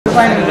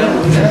Check,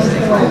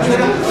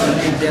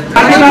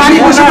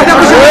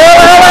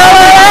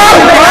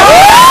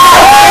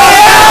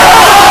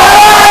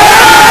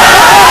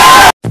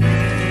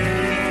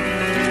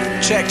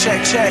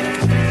 check, check.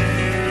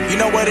 You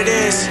know what it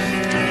is.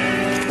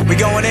 We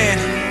going in.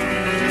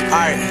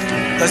 Alright,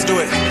 let's do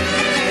it.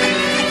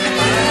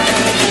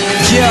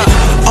 Yeah,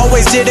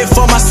 always did it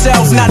for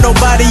myself, not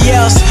nobody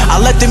else. I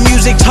let the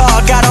music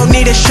talk, I don't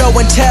need a show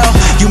and tell.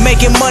 You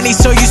making money,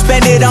 so you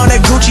spend it on a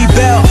Gucci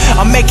belt.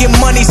 I'm making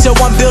money, so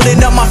I'm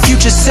building up my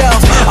future self.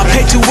 I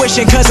pay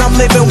tuition, cause I'm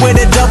living with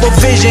a double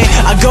vision.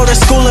 I go to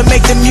school and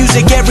make the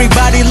music,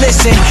 everybody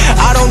listen.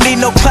 I don't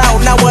need no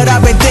clout, not what I've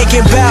been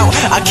thinking about.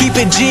 I keep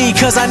it G,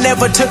 cause I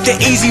never took the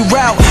easy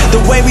route. The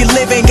way we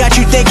living got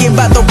you thinking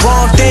about the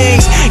wrong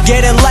things.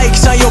 Getting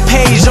likes on your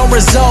page don't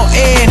result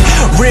in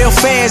real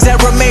fans that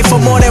remain for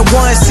more than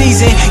one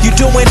season. You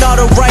doing all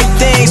the right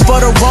things for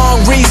the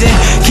wrong reason.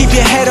 Keep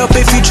your head up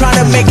if you trying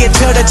to make it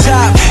to the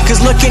top,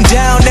 cause looking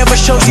down never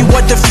shows you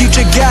what the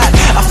future got.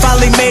 I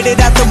finally made it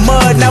out the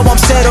mud, now I'm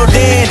settled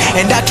in,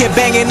 and I kept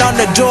banging on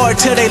the door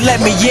till they let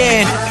me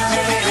in.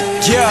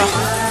 Yeah,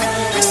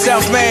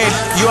 self-made,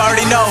 you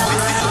already know.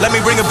 Let me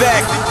bring it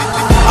back.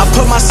 I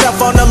put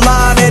myself on the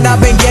line and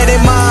I've been getting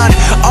mine.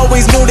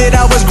 Always knew that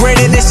I was great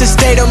and it's a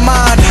state of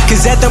mind,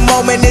 cause at the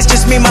moment it's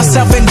just me,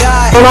 myself and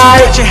I.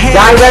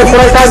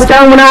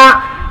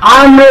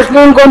 arm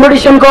wrestling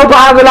competition ko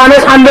bahag lane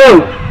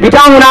sandeng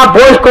bitangna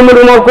boys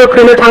committee mo ko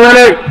khine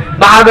thangane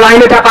bahag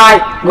laine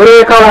takai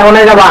gure kala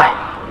honai jabai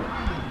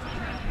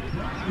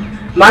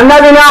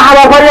manna dina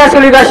habafariya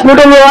soligasiनो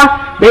दङ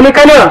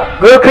बेनिखायनो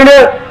गोख्रैनो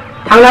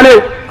थांनानै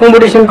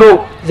competition को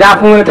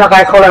जाफुंनो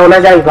थाखाय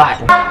खावलायहरनाय जाबाय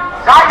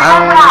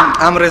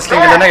arm wrestling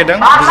गेलेनो नागिरदों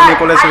बिजनि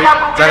कलेज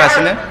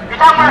जागासिनो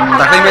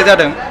दाख्लैनिफ्राय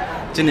जादों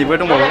दिनैबो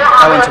दंबावो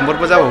गाबोन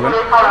समफोरबो जाबावगोन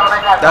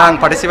दा आं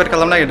पार्टिसिपेट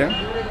खालामनो नागिरदों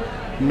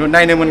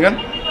नायनो मोनगोन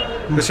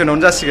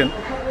गोसोनावनो जासिगोन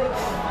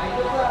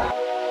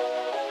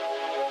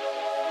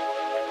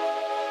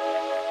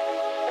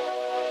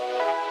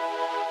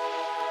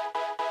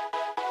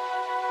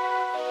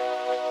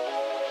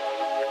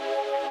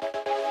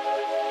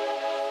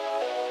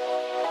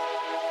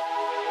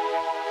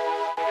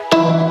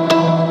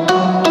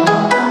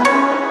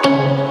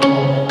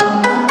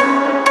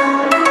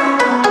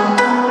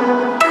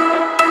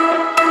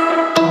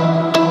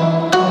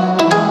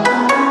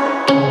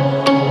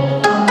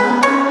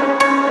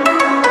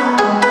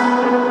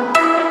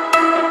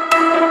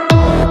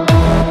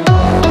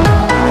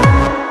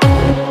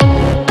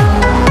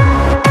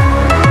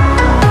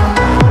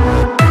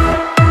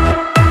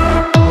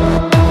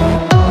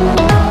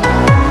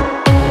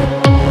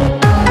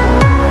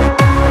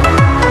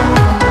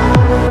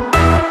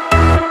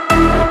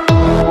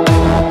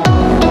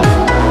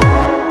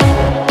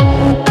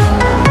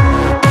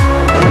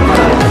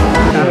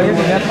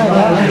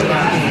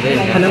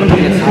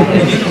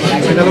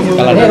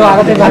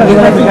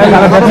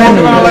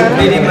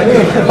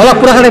Kalau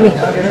kurang lebih.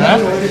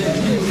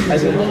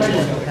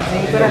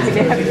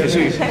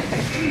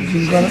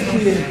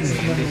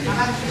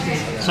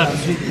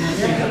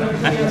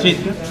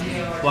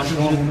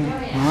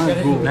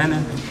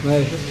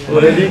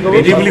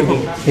 Ready boleh go.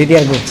 Ready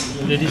go.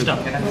 Ready stop.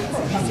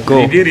 Go.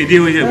 Ready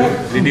हो जाए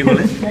ready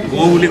बोले.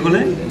 Go बोले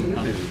बोले.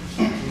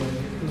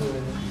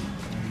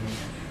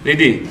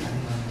 Ready.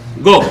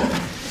 Go.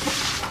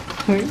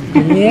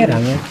 Ini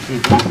ramai.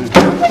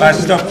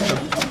 Bas stop.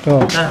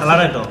 Tuh.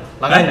 Lagan itu.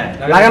 Lagan itu.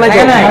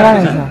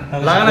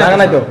 Lagan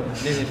itu.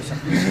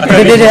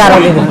 Ini arah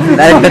ini.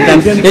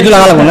 Direct itu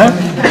lagan mana?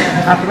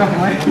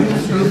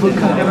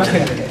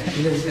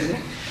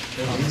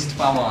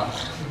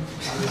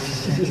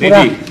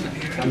 Ready.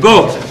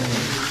 Go.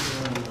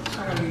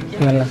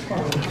 Mana?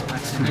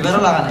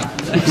 Baru lagan.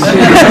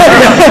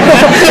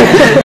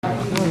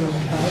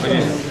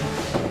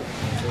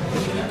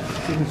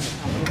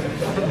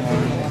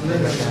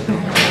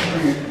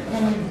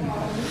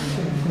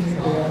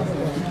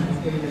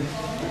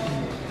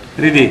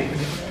 Ready.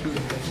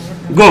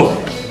 Go.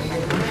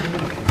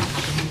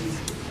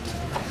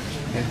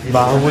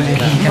 Bahubali.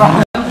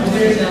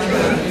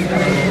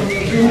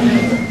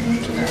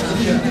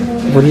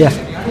 Buria.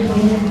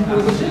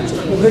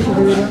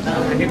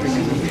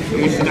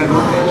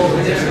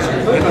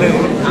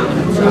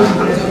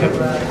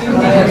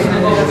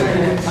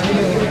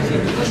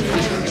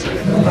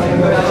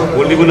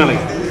 Boleh guna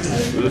lagi.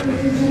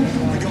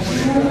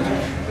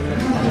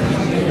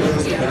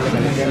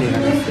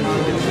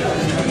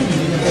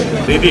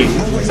 Ready.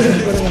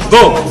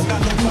 Go.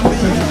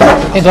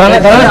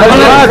 Jalan.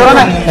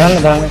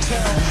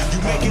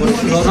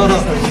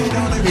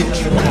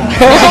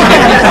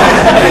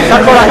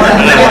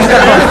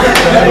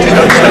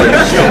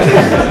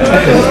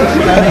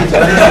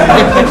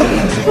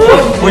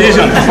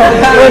 Position.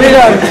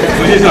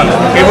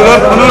 Kebolor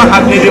kono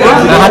hat ni dibo.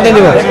 Hat ni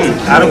dibo.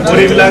 Aru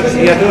body bilak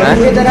iatu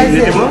ni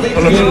dibo.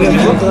 Kono ni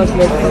dibo.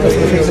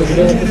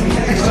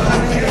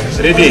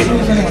 Ready.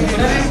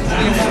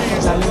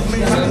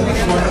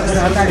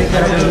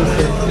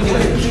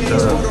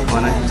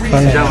 Mana?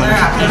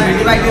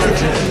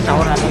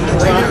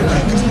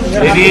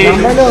 Ready?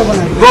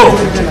 Go!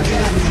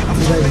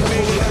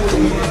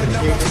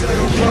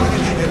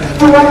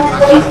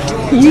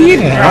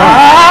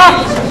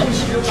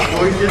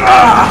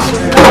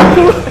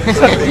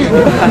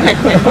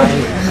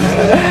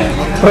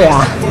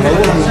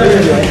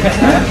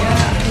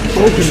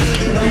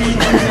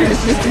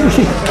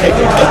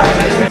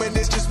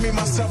 It's just me,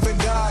 myself,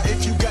 and I.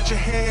 If you got your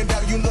hand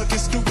out, you looking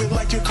stupid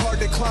like your card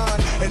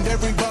declined. And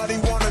everybody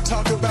wanna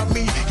talk about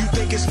me. You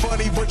think it's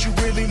funny, but you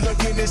really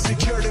looking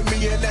insecure to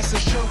me. And that's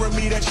assuring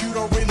me that you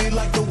don't really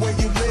like the way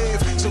you live.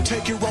 So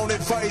take your own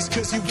advice,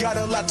 cause you got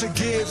a lot to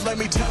give. Let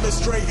me tell it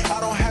straight, I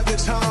don't have the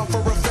time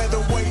for a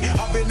featherweight.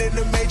 I've been in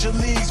the major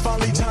leagues,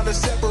 finally time to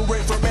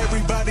separate from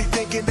everybody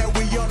thinking that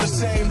we on the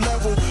same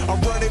level. I'm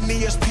running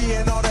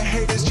ESPN, all the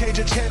haters change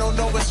the channel,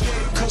 no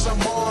escape. Cause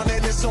I'm on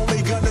and it's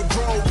only gonna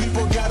grow.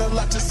 People got a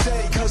lot to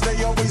say, cause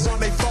they always on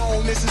their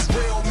phone. This is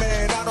real,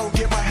 man, I don't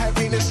get my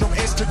happiness from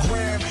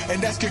Instagram.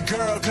 And that's your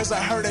girl, cause I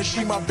heard that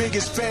she my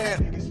biggest fan.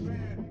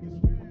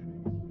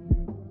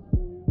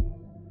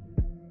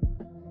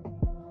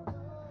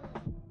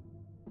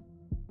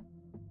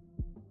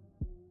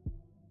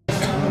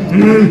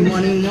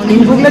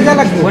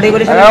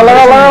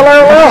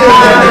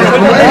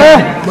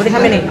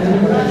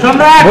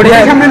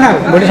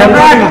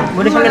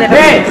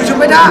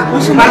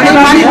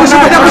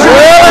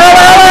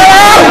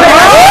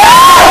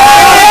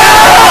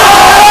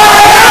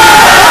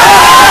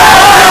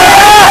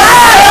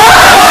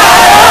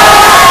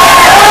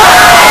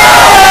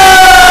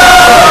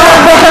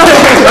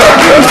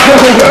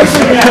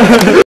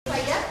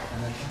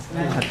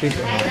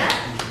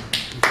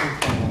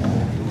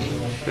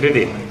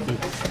 Ready?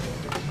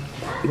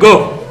 Go!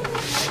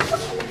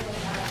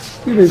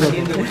 Loose.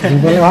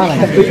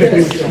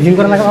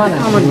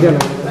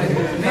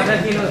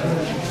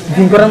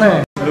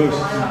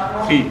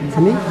 Three.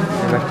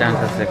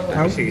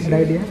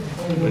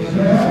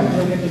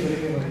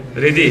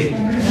 Ready?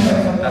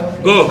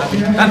 Go!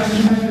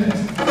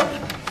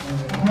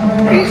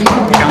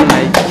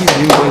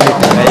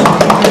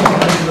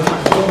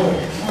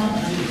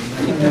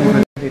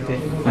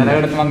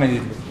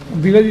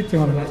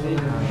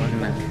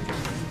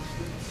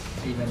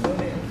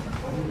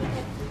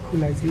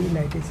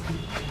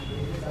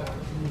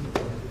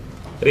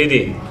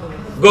 Ready?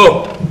 Go!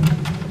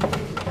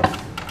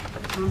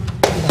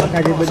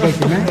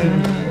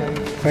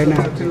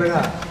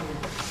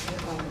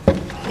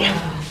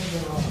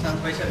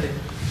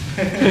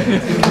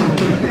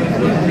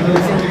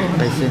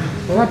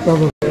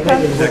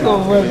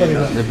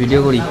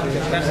 Video করি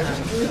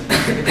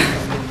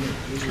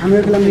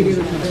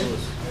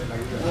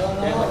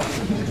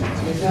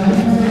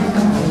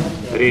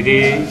Ready?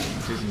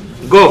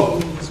 Go!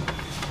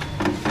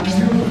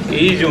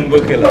 এই jumbo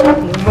খেলা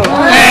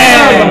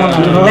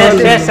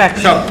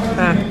shot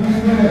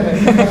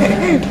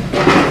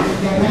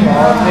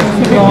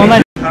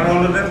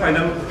আমাদের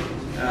final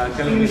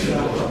খেলা নিশ্চিত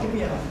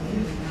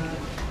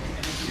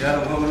ইয়াৰ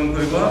অংশগ্ৰহণ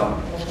কৰিব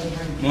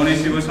মণি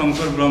শিৱ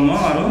শংকৰ ব্ৰহ্ম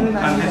আৰু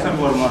Kanteswar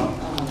Barman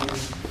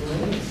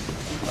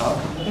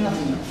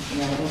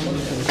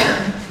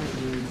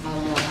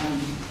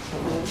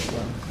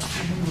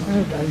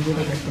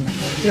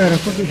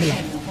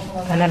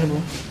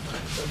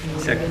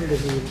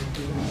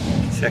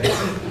Second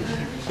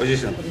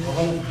position.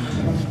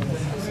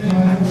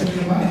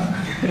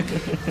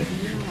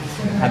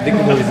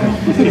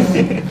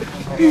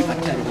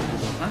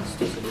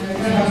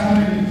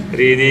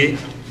 Ready?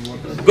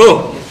 Go!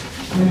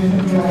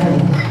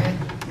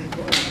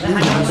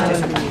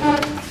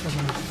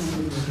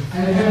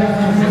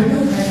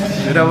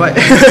 Udah baik.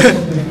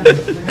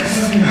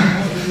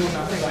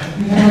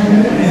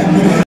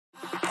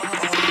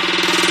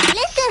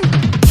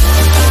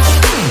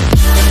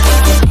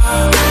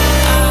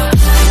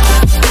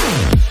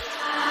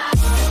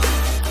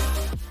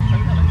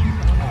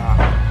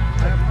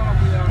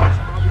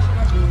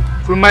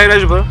 खुलुमबाय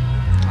रायजोफोर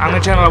आंनि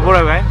चेनेलाव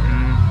बरायबाय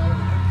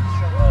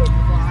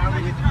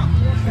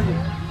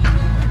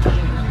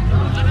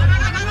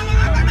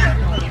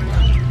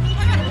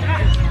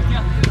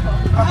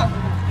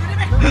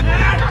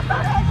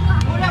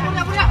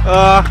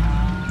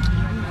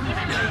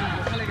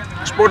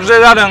स्पर्ट्स डे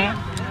जादों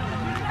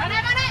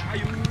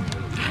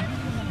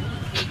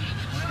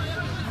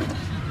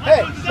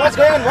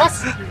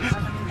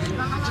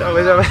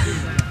जाबाय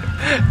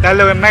दा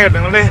लोगो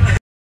नागिरदोंमोनलै